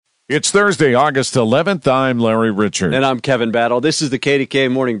It's Thursday, August 11th. I'm Larry Richard. And I'm Kevin Battle. This is the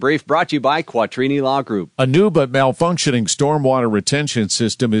KDK Morning Brief brought to you by Quattrini Law Group. A new but malfunctioning stormwater retention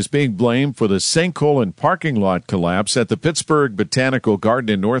system is being blamed for the sinkhole and parking lot collapse at the Pittsburgh Botanical Garden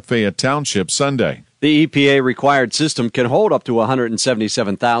in North Fayette Township Sunday. The EPA-required system can hold up to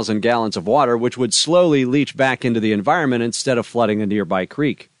 177,000 gallons of water, which would slowly leach back into the environment instead of flooding a nearby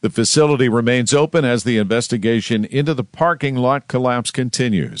creek. The facility remains open as the investigation into the parking lot collapse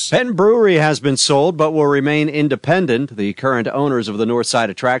continues. Penn Brewery has been sold but will remain independent. The current owners of the Northside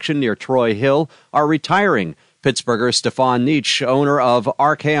attraction near Troy Hill are retiring. Pittsburgher Stefan Nietzsche, owner of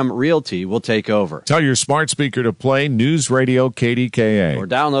Arkham Realty, will take over. Tell your smart speaker to play News Radio KDKA. Or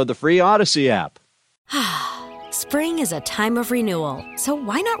download the free Odyssey app. Spring is a time of renewal, so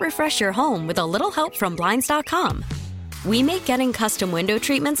why not refresh your home with a little help from Blinds.com? We make getting custom window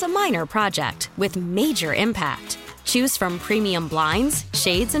treatments a minor project with major impact. Choose from premium blinds,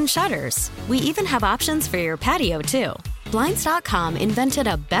 shades, and shutters. We even have options for your patio, too. Blinds.com invented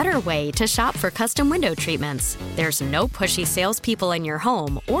a better way to shop for custom window treatments. There's no pushy salespeople in your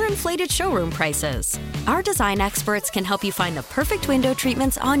home or inflated showroom prices. Our design experts can help you find the perfect window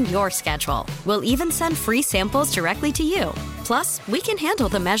treatments on your schedule. We'll even send free samples directly to you. Plus, we can handle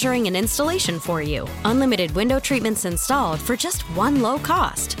the measuring and installation for you. Unlimited window treatments installed for just one low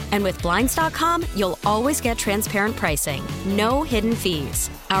cost. And with Blinds.com, you'll always get transparent pricing. No hidden fees.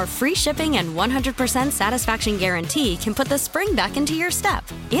 Our free shipping and 100% satisfaction guarantee can put the spring back into your step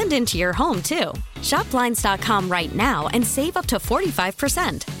and into your home, too. Shop Blinds.com right now and save up to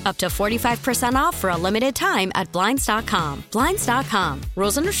 45%. Up to 45% off for a limited time at Blinds.com. Blinds.com.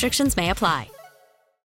 Rules and restrictions may apply.